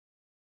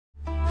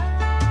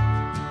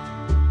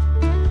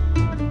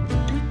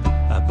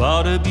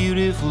bought a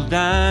beautiful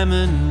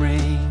diamond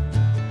ring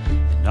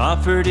and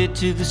offered it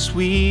to the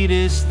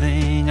sweetest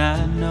thing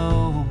I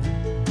know.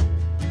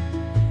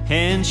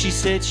 And she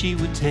said she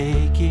would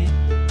take it.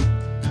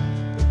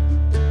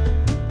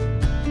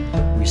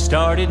 We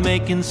started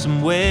making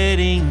some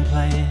wedding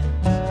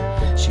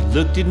plans. She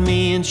looked at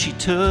me and she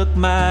took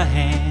my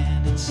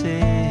hand and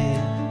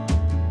said,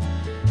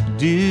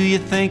 "Do you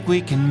think we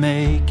can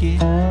make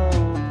it?"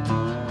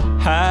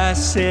 I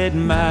said,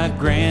 "My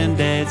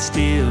granddad's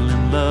still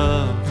in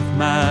love with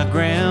my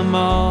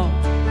grandma."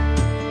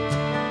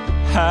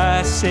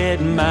 I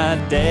said, "My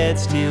dad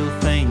still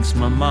thinks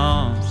my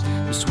mom's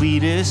the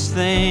sweetest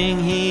thing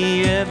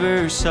he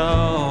ever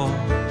saw."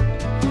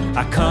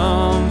 I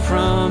come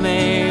from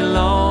a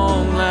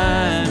long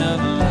line of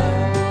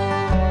love.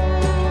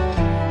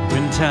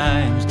 When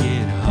times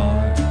get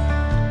hard,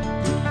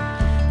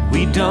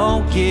 we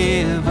don't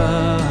give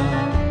up.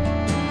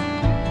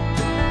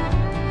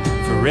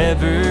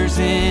 Forever's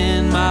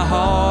in my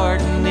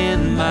heart and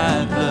in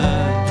my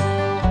blood.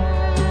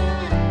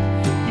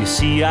 You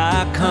see,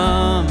 I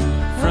come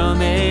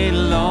from a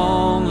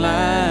long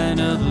line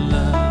of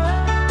love.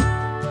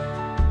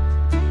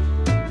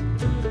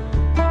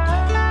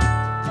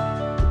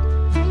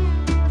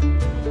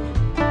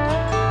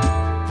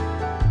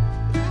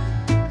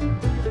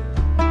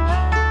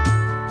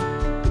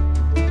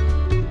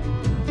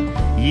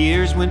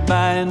 Years went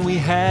by and we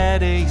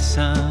had a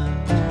son.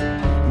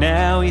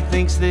 Now he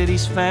thinks that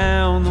he's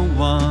found the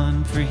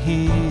one for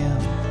him,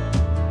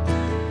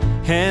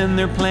 and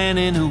they're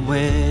planning a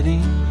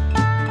wedding.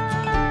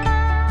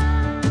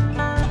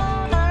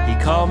 He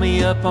called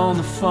me up on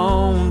the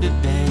phone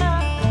today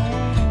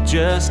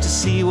just to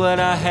see what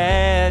I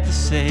had to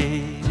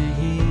say to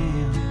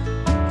him.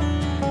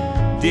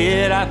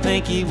 Did I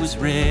think he was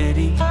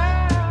ready?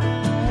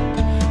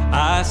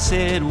 I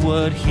said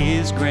what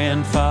his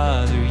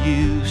grandfather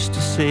used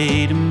to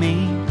say to me.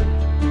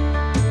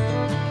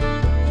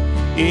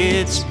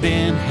 It's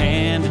been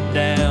handed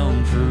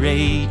down for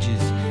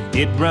ages,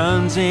 it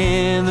runs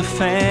in the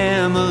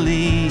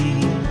family.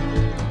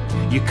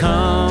 You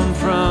come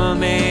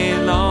from a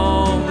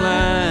long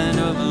line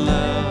of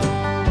love.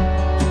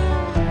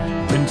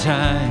 When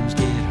times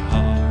get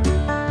hard,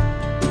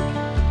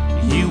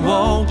 you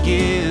won't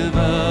give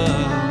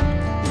up.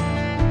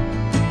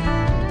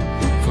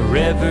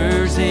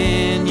 Forever's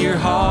in your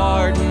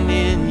heart and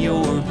in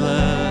your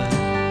blood.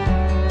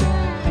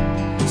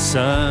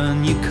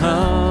 Son, you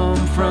come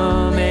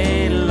from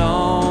a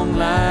long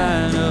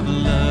line of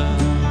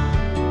love.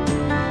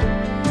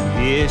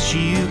 Yes,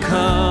 you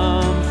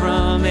come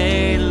from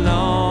a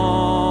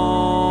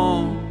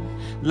long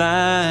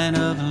line of